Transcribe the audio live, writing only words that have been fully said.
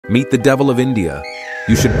Meet the Devil of India.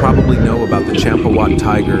 You should probably know about the Champawat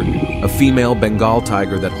tiger, a female Bengal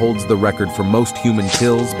tiger that holds the record for most human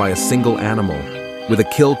kills by a single animal, with a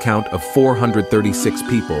kill count of 436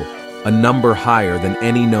 people, a number higher than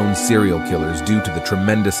any known serial killers due to the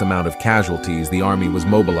tremendous amount of casualties the army was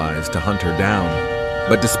mobilized to hunt her down.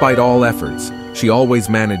 But despite all efforts, she always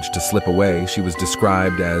managed to slip away. She was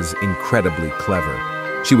described as incredibly clever.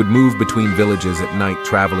 She would move between villages at night,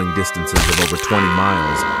 traveling distances of over 20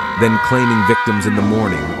 miles, then claiming victims in the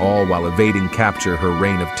morning, all while evading capture. Her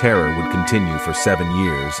reign of terror would continue for 7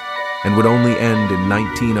 years, and would only end in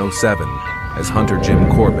 1907, as hunter Jim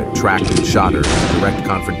Corbett tracked and shot her in direct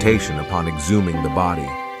confrontation upon exhuming the body.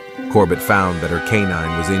 Corbett found that her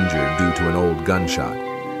canine was injured due to an old gunshot.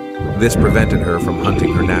 This prevented her from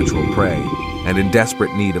hunting her natural prey, and in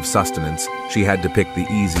desperate need of sustenance, she had to pick the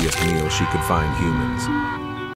easiest meal she could find: humans.